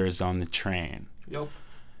monster is on the train. Yep.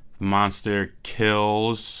 The monster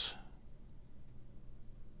kills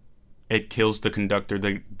the conductor,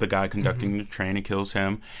 the guy conducting the train. It kills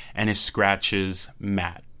him, and it scratches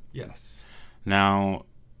Matt. Yes. Now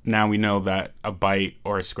we know that a bite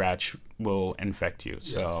or a scratch will infect you,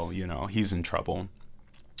 so, he's in trouble.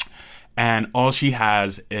 And all she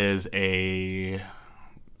has is a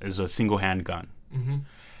single handgun.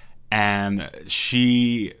 And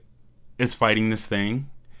she is fighting this thing,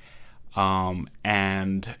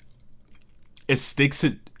 and it sticks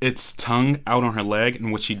its tongue out on her leg,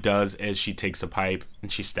 and what she does is she takes a pipe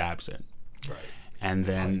and she stabs it. Right. And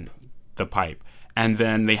then the pipe. And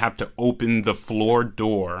then they have to open the floor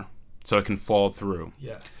door so it can fall through.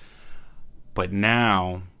 Yes. But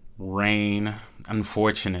now Rain,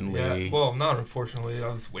 unfortunately... Yeah. Well, not unfortunately. I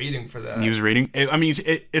was waiting for that. He was reading...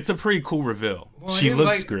 it's a pretty cool reveal. Well, she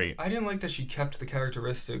looks great. I didn't like that she kept the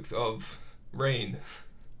characteristics of Rain.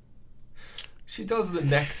 She does the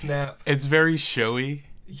neck snap. It's very showy.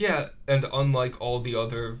 Yeah, and unlike all the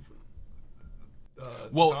other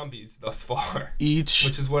zombies thus far,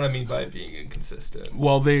 which is what I mean by being inconsistent.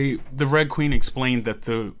 Well, the Red Queen explained that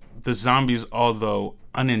the zombies, although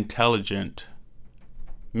unintelligent,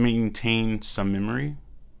 maintain some memory.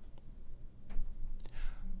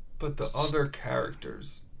 But the other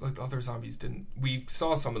characters, like the other zombies, didn't. We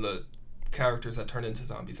saw some of the characters that turned into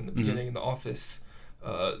zombies in the beginning in the office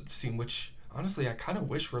scene, which honestly I kind of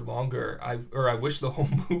wish were longer. I wish the whole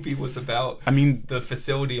movie was about the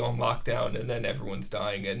facility on lockdown and then everyone's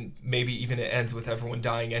dying, and maybe even it ends with everyone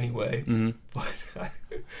dying anyway. But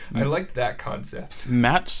I liked that concept.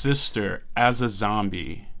 Matt's sister as a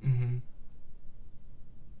zombie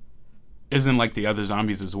isn't like the other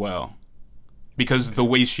zombies as well, because the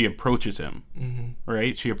way she approaches him,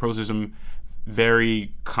 right? She approaches him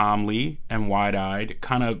very calmly and wide-eyed,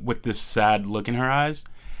 kind of with this sad look in her eyes.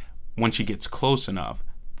 When she gets close enough,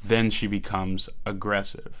 then she becomes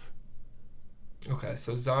aggressive. Okay,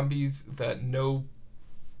 so zombies that know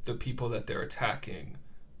the people that they're attacking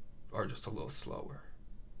are just a little slower.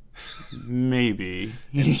 Maybe.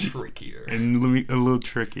 And trickier. And a little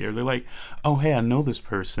trickier. They're like, oh, hey, I know this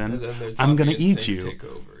person. And then there's I'm going to eat you. Take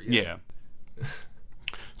over. Yeah.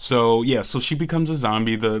 So she becomes a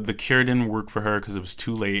zombie. The cure didn't work for her because it was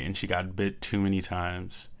too late and she got bit too many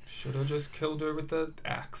times. Should have just killed her with the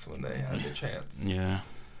axe when they had the chance. Yeah.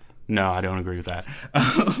 No, I don't agree with that.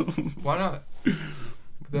 Why not?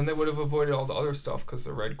 Then they would have avoided all the other stuff because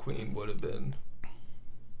the Red Queen would have been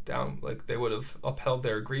down. Like, they would have upheld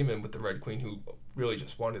their agreement with the Red Queen, who really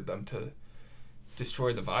just wanted them to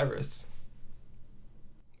destroy the virus.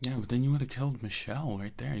 Yeah, but then you would have killed Michelle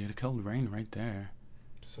right there. You would have killed Rain right there.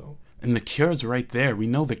 So. And the cure's right there. We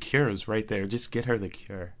know the cure is right there. Just get her the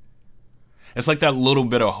cure. It's like that little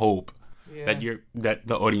bit of hope that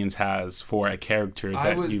the audience has for a character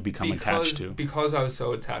that you become attached to. Because I was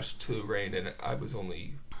so attached to Rain, and I was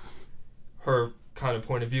only... Her kind of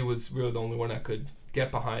point of view was really the only one I could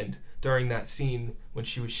get behind during that scene when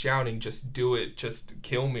she was shouting, just do it, just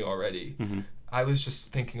kill me already. I was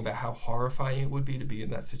just thinking about how horrifying it would be to be in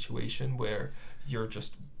that situation where you're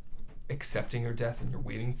just accepting her death and you're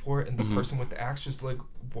waiting for it, and the person with the axe just like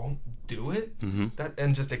won't do it. That,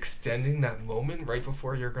 and just extending that moment right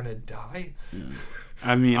before you're gonna die.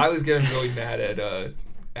 I mean, I was getting really mad at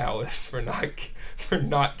Alice for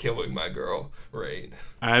not killing my girl Rain.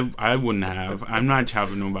 I wouldn't have. I'm not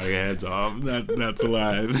chopping nobody's heads off. That's a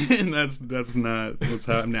lie. that's not what's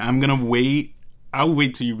happening. I'm gonna wait. I'll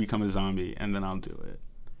wait till you become a zombie and then I'll do it.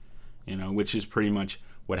 Which is pretty much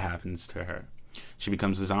what happens to her. She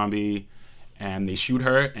becomes a zombie, and they shoot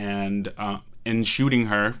her, and in shooting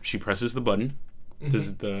her, she presses the button.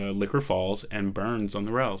 The liquor falls and burns on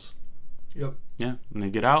the rails. Yep. Yeah, and they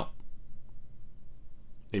get out.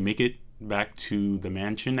 They make it back to the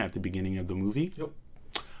mansion at the beginning of the movie. Yep.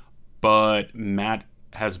 But Matt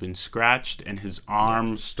has been scratched, and his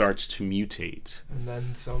arm starts to mutate. And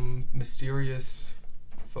then some mysterious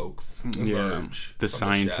folks emerge. The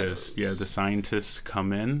scientists. Yeah, the scientists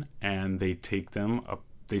come in and they take them up.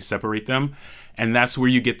 They separate them, and that's where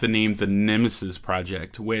you get the name the Nemesis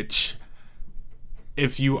Project. Which,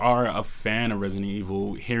 if you are a fan of Resident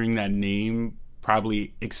Evil, hearing that name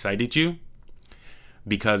probably excited you,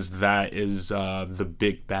 because that is the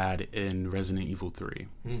big bad in Resident Evil 3.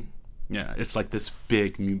 Yeah, it's like this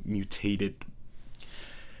big mutated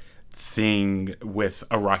thing with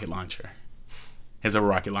a rocket launcher. Has a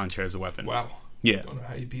rocket launcher as a weapon. Wow. Yeah. Don't know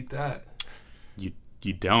how you beat that.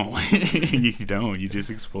 You don't. You don't. You just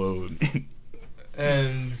explode.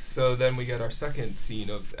 And so then we get our second scene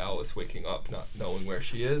of Alice waking up, not knowing where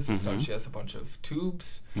she is. This time she has a bunch of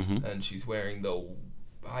tubes, and she's wearing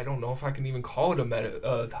I don't know if I can even call it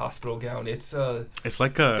a hospital gown. It's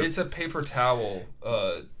like a paper towel.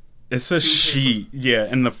 It's a sheet,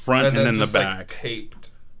 in the front and then the back. Like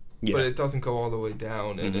taped. Yeah. But it doesn't go all the way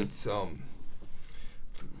down, and it's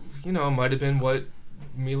it might have been what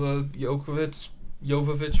Mila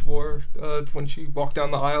Jovovich wore when she walked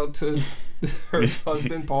down the aisle to her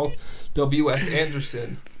husband, Paul W.S.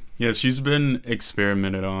 Anderson. Yeah, she's been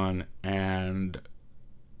experimented on, and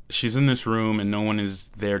she's in this room, and no one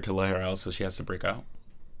is there to let her out, so she has to break out.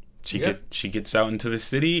 She gets out into the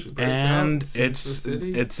city, and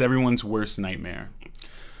it's everyone's worst nightmare.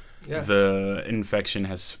 Yes. The infection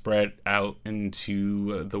has spread out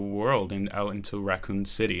into the world and out into Raccoon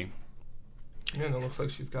City. Yeah, and it looks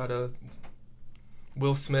like she's got a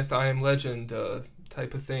Will Smith, I Am Legend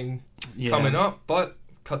type of thing coming up, but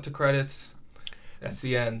cut to credits. That's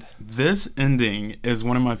the end. This ending is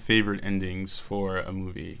one of my favorite endings for a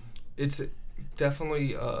movie. It's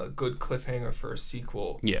definitely a good cliffhanger for a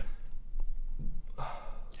sequel. Yeah.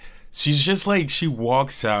 She's just like, she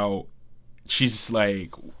walks out. She's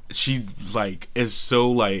like, is so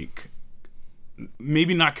like,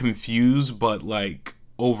 maybe not confused, but like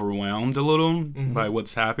overwhelmed a little by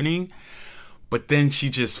what's happening. But then she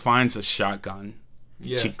just finds a shotgun.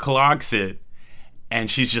 Yeah. She clocks it, and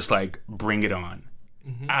she's just like, bring it on.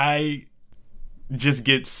 I just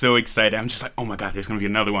get so excited. I'm just like, oh my God, there's going to be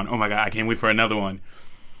another one. Oh my God, I can't wait for another one.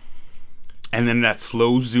 And then that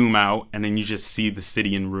slow zoom out, and then you just see the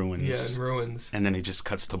city in ruins. Yeah, in ruins. And then it just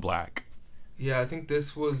cuts to black. Yeah, I think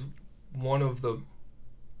this was one of the...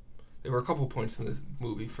 There were a couple points in this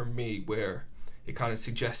movie for me where it kind of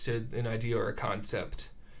suggested an idea or a concept,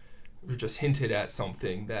 or just hinted at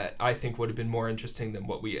something that I think would have been more interesting than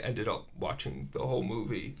what we ended up watching the whole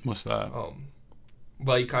movie. What's that?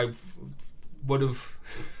 Like, I would have...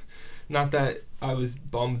 Not that I was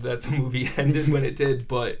bummed that the movie ended when it did,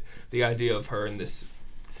 but the idea of her in this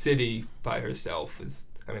city by herself is...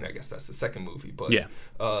 I mean, I guess that's the second movie, but yeah.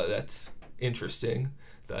 That's interesting.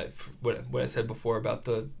 That what I said before about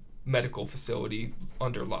the medical facility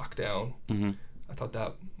under lockdown. Mm-hmm. I thought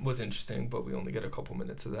that was interesting, but we only get a couple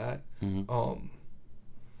minutes of that. Mm-hmm.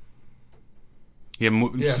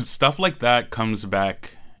 Yeah. Stuff like that comes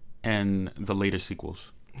back in the later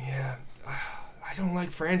sequels. Yeah. I don't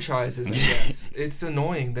like franchises, I guess. It's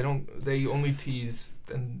annoying. They only tease,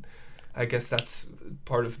 and I guess that's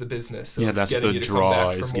part of the business. Of that's the draw,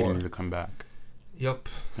 is getting you to come back. Yep.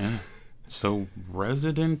 Yeah. So,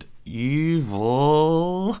 Resident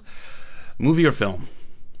Evil, movie or film?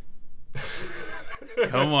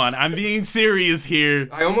 Come on, I'm being serious here.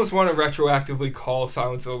 I almost want to retroactively call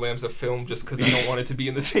Silence of the Lambs a film just because I don't want it to be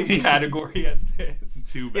in the same category as this.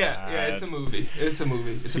 Too bad. Yeah, it's a movie. It's a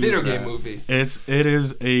video game movie. It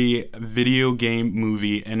is a video game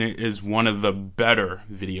movie, and it is one of the better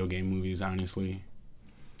video game movies, honestly.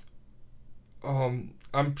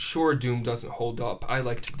 I'm sure Doom doesn't hold up. I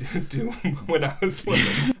liked Doom when I was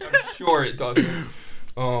little. I'm sure it doesn't.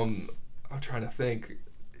 I'm trying to think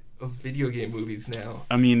of video game movies now.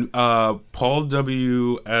 I mean, Paul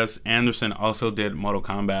W.S. Anderson also did Mortal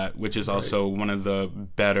Kombat, which is also one of the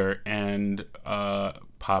better and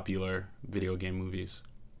popular video game movies.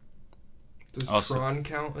 Does Tron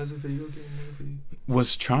count as a video game movie?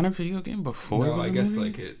 Was Tron a video game before? No, I guess movie?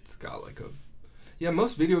 like it's got like a... Yeah,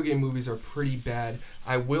 most video game movies are pretty bad.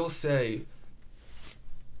 I will say,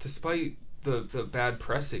 despite the bad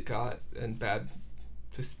press it got and I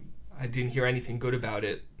didn't hear anything good about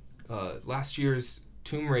it. Last year's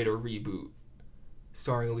Tomb Raider reboot,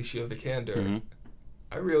 starring Alicia Vikander,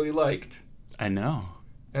 I really liked. I know.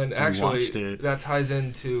 And actually, that ties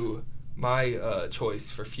into my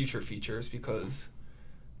choice for future features because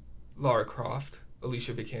Lara Croft,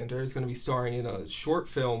 Alicia Vikander, is going to be starring in a short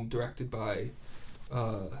film directed by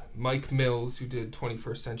Mike Mills, who did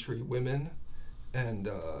 21st Century Women, and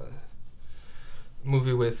a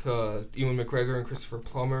movie with Ewan McGregor and Christopher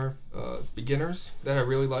Plummer, Beginners, that I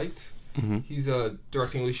really liked. He's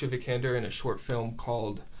directing Alicia Vikander in a short film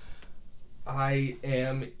called I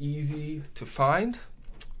Am Easy to Find,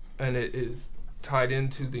 and it is tied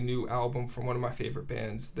into the new album from one of my favorite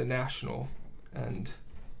bands, The National, and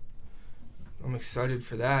I'm excited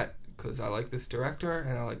for that because I like this director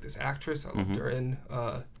and I like this actress. I loved her in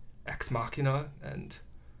Ex Machina, and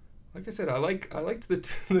like I said, I liked the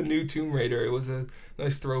new Tomb Raider. It was a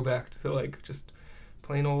nice throwback to like just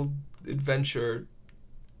plain old adventure.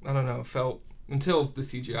 I don't know, felt until the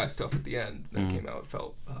CGI stuff at the end that came out, it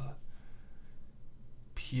felt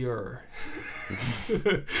pure.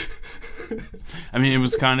 I mean, it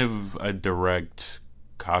was kind of a direct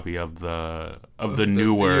copy of the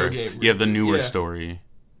newer story.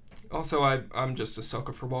 Also, I'm just a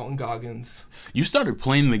sucker for Walton Goggins. You started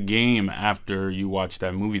playing the game after you watched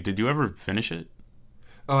that movie. Did you ever finish it?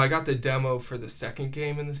 Oh, I got the demo for the second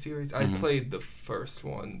game in the series. I played the first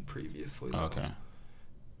one previously, though. Okay.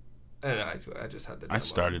 And I just had the demo. I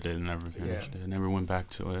started it and never finished it. I never went back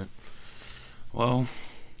to it. Well...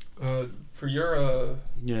 for your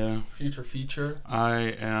future feature,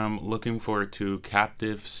 I am looking forward to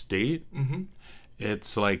Captive State.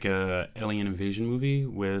 It's like a alien invasion movie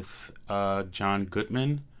with John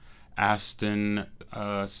Goodman, Aston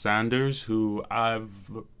Sanders, who I've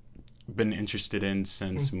been interested in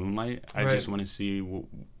since Moonlight. I just want to see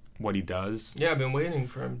what he does. Yeah, I've been waiting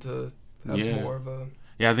for him to have more of a...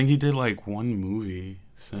 Yeah, I think he did like one movie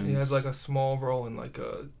since... He had like a small role in like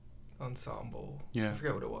a ensemble. Yeah. I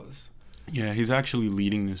forget what it was. Yeah, he's actually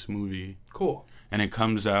leading this movie. Cool. And it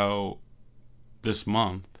comes out this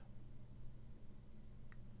month.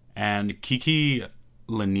 And Kiki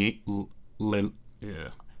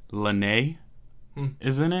Lene Hmm.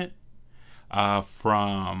 is in it.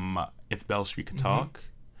 From If Beale Street Could Talk.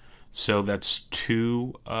 So that's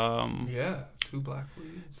two. Yeah, two black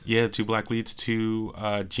leads. Yeah, two black leads. Two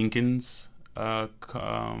Jenkins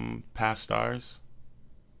past stars.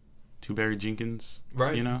 Two Barry Jenkins.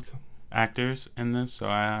 Right. You know, actors in this. So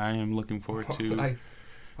I am looking forward to.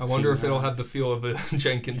 I wonder if it'll have the feel of a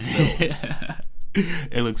Jenkins film.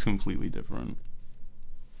 It looks completely different.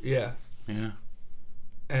 Yeah. Yeah.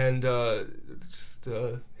 And just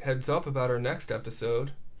heads up about our next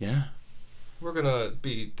episode. Yeah. We're gonna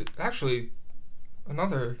be actually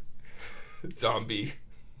another zombie.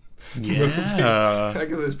 Yeah. I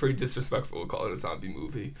guess it's pretty disrespectful to call it a zombie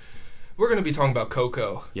movie. We're gonna be talking about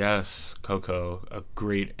Coco. Yes, Coco, a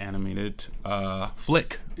great animated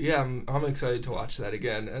flick. Yeah, I'm excited to watch that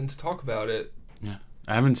again and to talk about it. Yeah,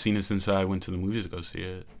 I haven't seen it since I went to the movies to go see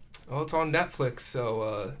it. Well, it's on Netflix,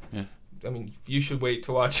 so yeah. I mean, you should wait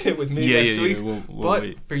to watch it with me next week. We'll but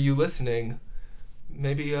wait. for you listening,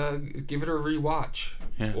 maybe give it a rewatch.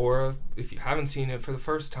 Yeah. Or if you haven't seen it for the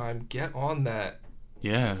first time, get on that.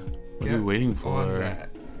 Yeah. What are you waiting for? On that.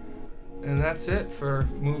 And that's it for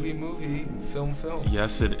movie, film.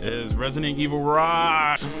 Yes, it is. Resident Evil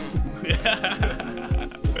rocks.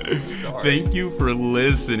 Sorry. Thank you for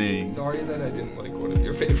listening. Sorry that I didn't like one of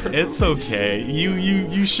your favorite It's movies. okay.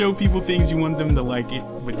 You show people things you want them to like it,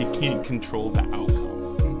 but you can't control the outcome.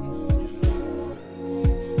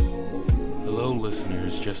 Hello,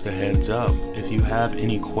 listeners. Just a heads up. If you have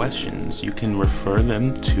any questions, you can refer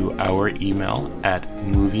them to our email at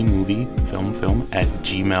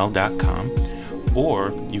moviemoviefilmfilm@gmail.com,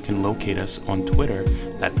 or you can locate us on Twitter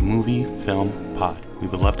at moviefilmpod. We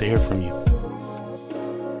would love to hear from you.